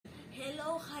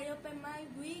Hello, I open my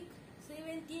week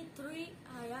 73.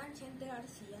 I am Chente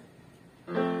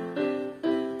Garcia.